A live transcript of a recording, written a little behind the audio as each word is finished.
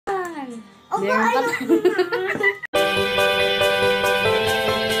Meron pa.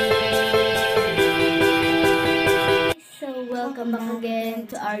 So, welcome back again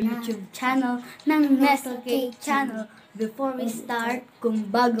to our YouTube channel ng Nestle Cake Channel. Before we start,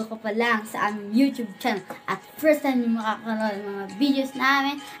 kung bago ka pa lang sa aming YouTube channel at first time yung makakanood ng mga videos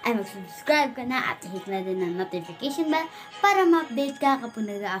namin, ay mag-subscribe ka na at hit na din ng notification bell para ma-update ka kapag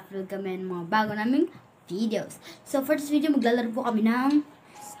nag-upload kami ng mga bago naming videos. So, for this video, maglalaro po kami ng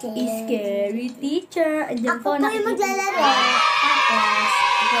Scary Teacher. Ako po yung maglalaro.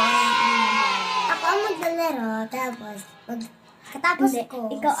 Ako ang maglalaro. Tapos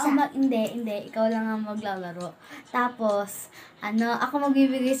ko. Ikaw lang ang maglalaro. Tapos, ako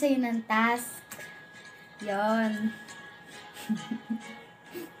magbibigay sa'yo ng task. Yon.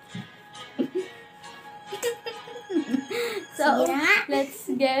 So, let's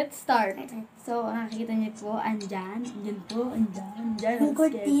get started. So, nakikita niyo po, andyan Yung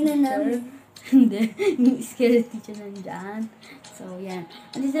cortina namin. Hindi, yung scary teacher nandyan. So, yan.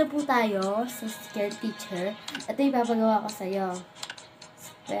 Andito na po tayo sa scary teacher. Ito yung papagawa ko sa'yo.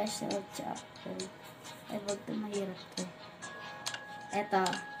 Special chapter. Ay, wag ito, mahirap to. Ito.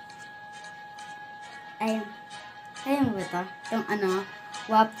 Ayun mo ba ito? Yung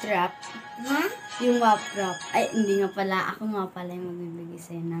wap trap. Ha? Yung wap trap. Ay, hindi nga pala. Ako nga pala yung magbibigay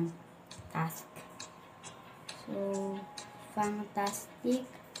sa'yo ng task. So, fantastic.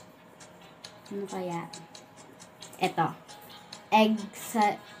 Ano kaya? Ito.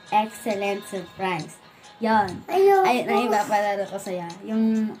 Excellent surprise. Yan. Ay, naipapalaro ko sa'yo.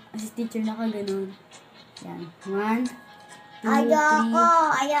 Yung si teacher na ka ganun. Yan. 1, 2, 3. Ayoko.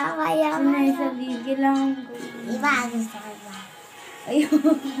 Sinasabi lang ko. Iba, gusto ko ba?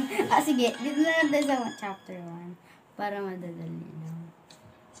 Ayun. Sige. Dito na lang tayo sa chapter 1. Para madadali lang.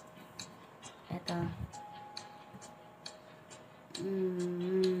 Ito.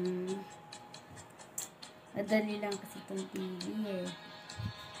 Madali lang kasi itong TV eh.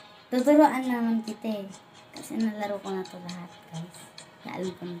 Tuturuan naman kita eh. Kasi nalaro ko na ito lahat, guys.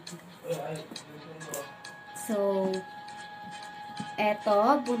 Naalam ko na ito. So,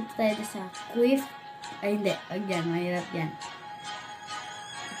 eto, punta tayo sa quiff. Ay, hindi. Wag yan. Mahirap yan.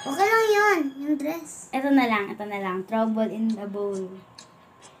 Okay lang yun. Yung dress. Ito na lang. Trouble in the bowl.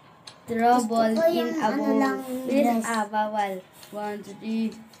 Trouble in a bowl. Please, bawal. 1,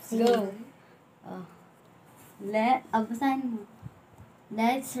 2, 3, go. Oh. Basahin mo.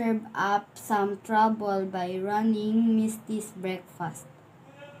 Let's serve up some trouble by running Misty's breakfast.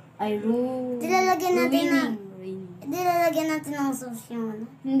 Dilalagyan natin ng sauce yung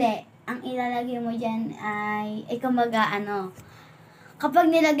Hindi. Ang ilalagay mo dyan ay kapag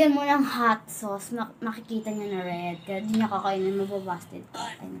nilagyan mo ng hot sauce, makikita niya na red. Kaya di niya kakainin, mababasted ka.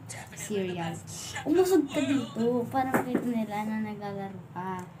 Cereal. Umusog ka dito para makita nila na naglalaro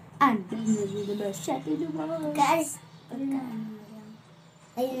ka. Guys,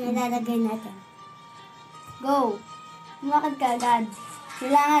 ayun, nalalagay natin. Go! Lumakad ka agad.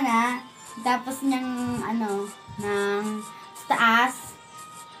 Kailangan tapos niyang ng taas,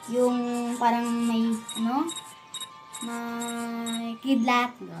 yung parang may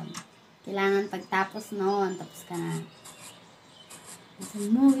kidlat. Kailangan pagtapos noon, tapos ka na.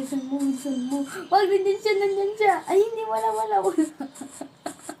 Bisan mo. Wag, nandyan siya. Ay, hindi, wala.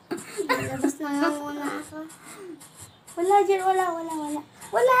 Labas na nga muna ako. Wala dyan, wala.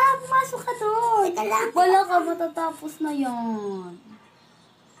 Wala, pumasok ka doon. Teka lang. Wala ka, matatapos na yan.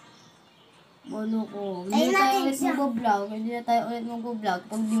 Wala ko. Hindi na tayo ulit mag-vlog.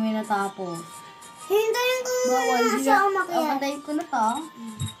 Pag di may natapos. Hintayin ko muna siya umakyat. Patayin ko na to.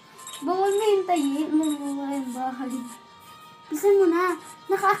 Bawal mo hintayin. Mawawala yung bahay. Bisan mo na.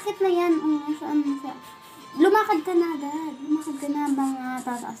 Nakaakit na yan. Saan mo siya? Lumakad ka na agad. Bang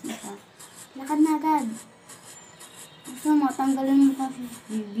tataas na siya. Lakad na agad. Gusto mo, tanggalin mo kasi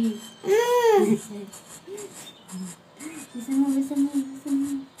baby. Bisan mo.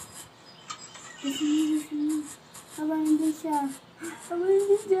 Habanin din siya.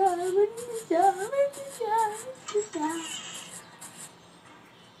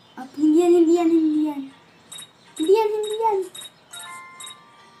 Hindi yan.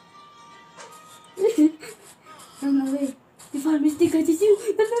 Wait. Di ba, mistake ka siya?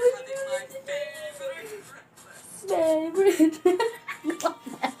 Favorite.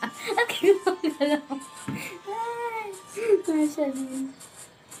 Okay, magalaw. Ay, masya din.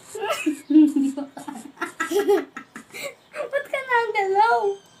 Hindi ko ba't ka nagalaw?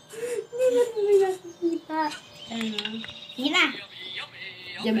 Hindi mo nakikita. Sige na.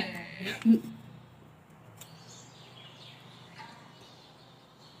 Diyan.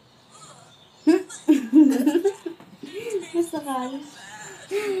 Masakal.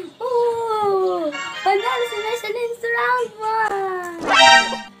 Oh,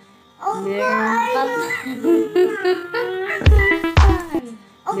 Meron pa.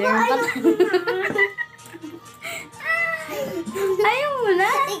 Meron pa. Ayaw mo na.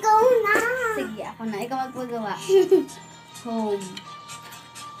 Ikaw na. Sige, ako na. Ikaw magpagawa. Home.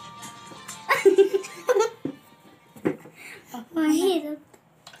 Mahirap.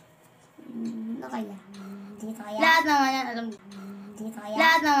 Ano kaya? Dito kaya? Lahat naman yan alam ko. Dito kaya?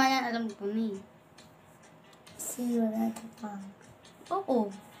 Lahat naman yan alam ko ni. Siguro ito pa. Oo.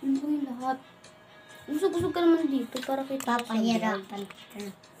 Ano ko yung lahat? Usog-usog ka naman dito para kita. Papahirapan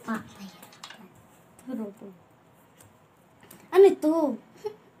ka. Papahirapan. Pero to. Ano ito?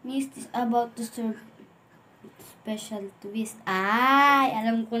 Mist is about to serve special twist. Ay,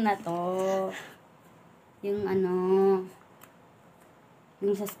 alam ko na to. Yung ano,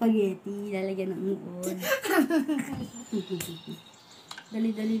 yung sa spaghetti, lalagyan ng uod.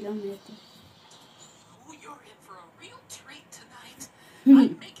 Dali-dali lang nito. Oh, you're in for a real treat tonight.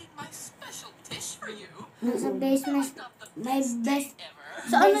 I'm making my special dish for you. Nasa basement. May best.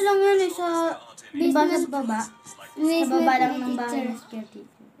 Sa ano lang yan eh, sa, diba sa baba? Sa baba lang ng bahay ng spaghetti.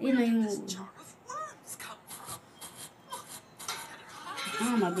 Yun na yung uod. Jar of worms come from.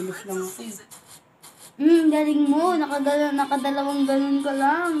 Mabilis lang ako. Galing mo. Nakadalawang ganun ka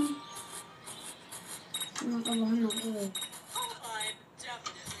lang. Nakabahan ako eh. Oh, I'm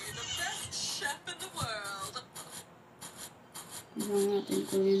definitely the best chef in the world. Ibang natin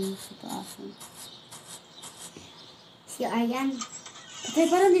ko yun sa taas. Si Aryan. Patay,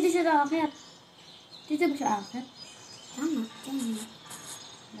 parang dito siya nakakit. Dito ba siya akit? Tama. Tama.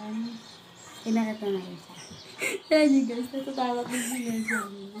 Dami. Kinakita na rin siya. Kaya niyo guys, natatawa ko din siya.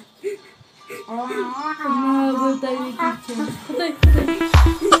 Pag tayo ni teacher. Patay, patay.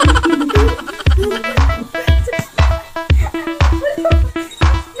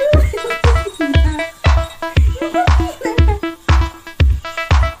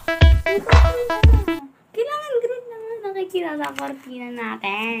 Kailangan green naman. Nakikita sa kortina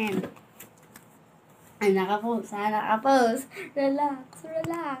natin. Nakapose. Relax.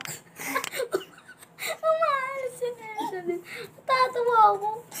 Umahalas yun eh. Tatawa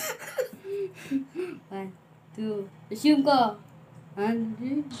ako. 1, 2. Assume ko. 1,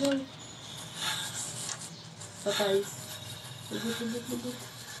 2, go. Patay. Lagot.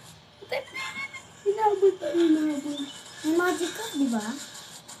 Patay. Hinabot. May magic ka, di ba?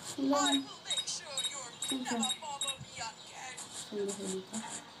 Wala. I will make sure you're never follow me again. Saan ba siya dito?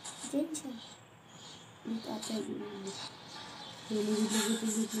 Diyan siya. Dito ata yung lagot. I will make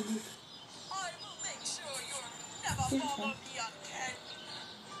sure you're never Yes, follow me again.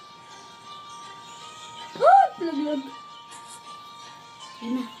 Laglag.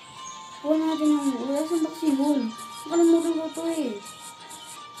 Yun na. Kuha natin yung wala sa baksihon. Nakalimutan ko ito eh.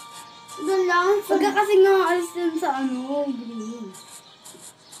 Doon lang. Pagka kasi nga alis yun sa ano, green.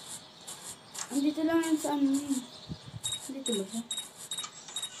 Andito lang yun sa ano eh. Andito ba siya?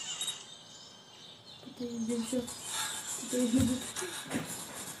 Patay din siya. Patay din siya.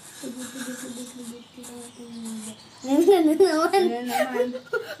 Ano naman? Ano naman?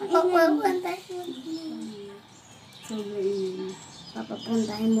 Papapuntahin mo. Sobrang ingay.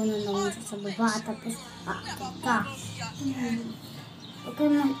 Papapuntahin mo na naman siya sa baba tapos aakit ka. Huwag kayo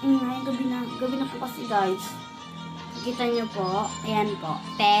ingay. Gabi na po kasi guys. Kita nyo po. Ayan po.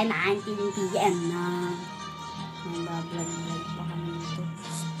 10:19 PM na. May bablog pa kami nito.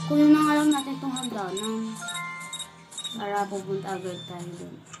 Kunin na nga lang natin itong hagdanan. Para pupunta agad tayo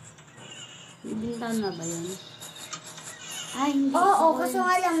dun. Bibintahan na ba yun? Ay, hindi. Oo, kaso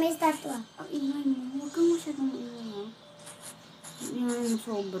nga lang may statua. Ang ingay mo. Huwag kang masyadong ingay ha. Ang ingay mo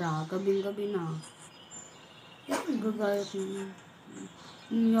sobra. Gabing-gabi na. Gagayot mo.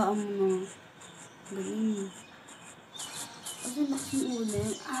 Iniyaan mo na. Galing. Kasi lakas yung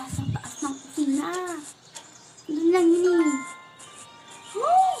ulit. Sa taas ng kusina. Doon lang yun eh.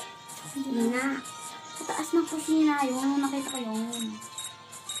 Hindi na. Sa taas ng kusina. Yung nakita ko yun.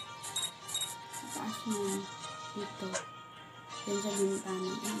 Sa taas mo. Dito. Yan sa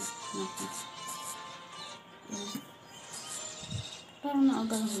bintana. Naku. Yan. Parang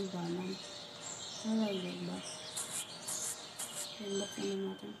naagal ang hagdanan. Nalagay ba? Yan, baksan na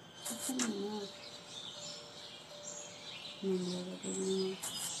natin. Baksan na nga. Nalagay na.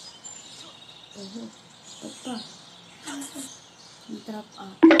 Oh, pagpa. Yung trap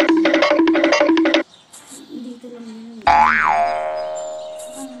up. Dito lang yun.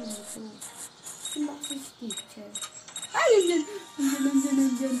 Ano dito? Saan ba kasi si teacher? Ay,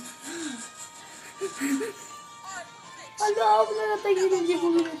 nandyan. Ano ako na natagin na dyan.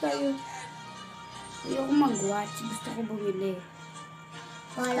 Bumili tayo. Ayoko mag-watch. Gusto ko bumili.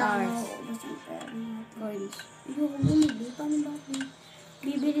 Wala Stars. mo. Ubus ang pera natin. Coins. Ayoko bumili. Paano ba ako?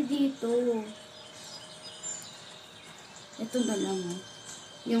 bibili dito. Ito na lang, oh.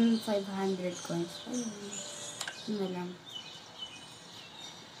 Yung 500 coins. Ayun. Ito na lang.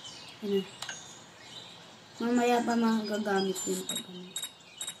 Ano? Mamaya pa magagamit yun pag ano.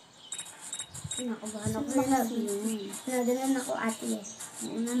 Nakabahan ako. Saan yun? Nagalan ako ate eh.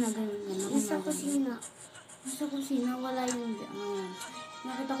 Oo na, ganun. Nasa kusina. Nasa kusina, wala yung diyan.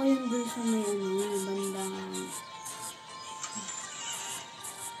 Nakita ko yung doon sa may bandang.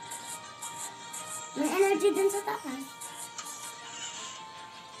 May energy dun sa taas.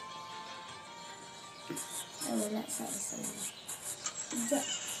 Ay, wala sa isa.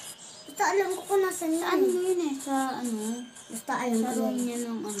 Basta alam ko kung nasan Sa ano yun. yun eh? Sa ano? Basta alam Sa ko room yun. niya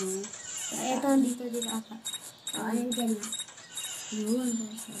nung ano. Eto, Dito ata. Oo, nandiyan na. Yun.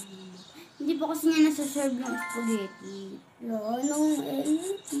 Hindi pa kasi niya nasa-serve yung spaghetti. No, nung ano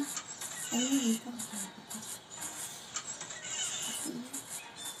dito?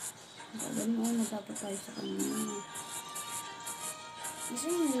 Sabi mo, nagtapo tayo sa kanina. Kasi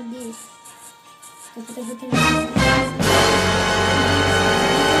yung this. Tapos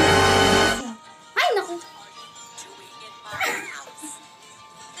Ay, naku! Doing in my house.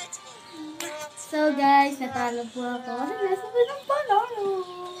 Little rat. So guys, natalo po ako. Kasi nasa po ng panalo.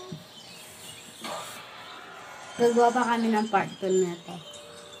 Gagawa pa kami ng part 2 na to.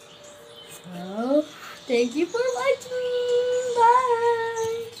 So, thank you for watching!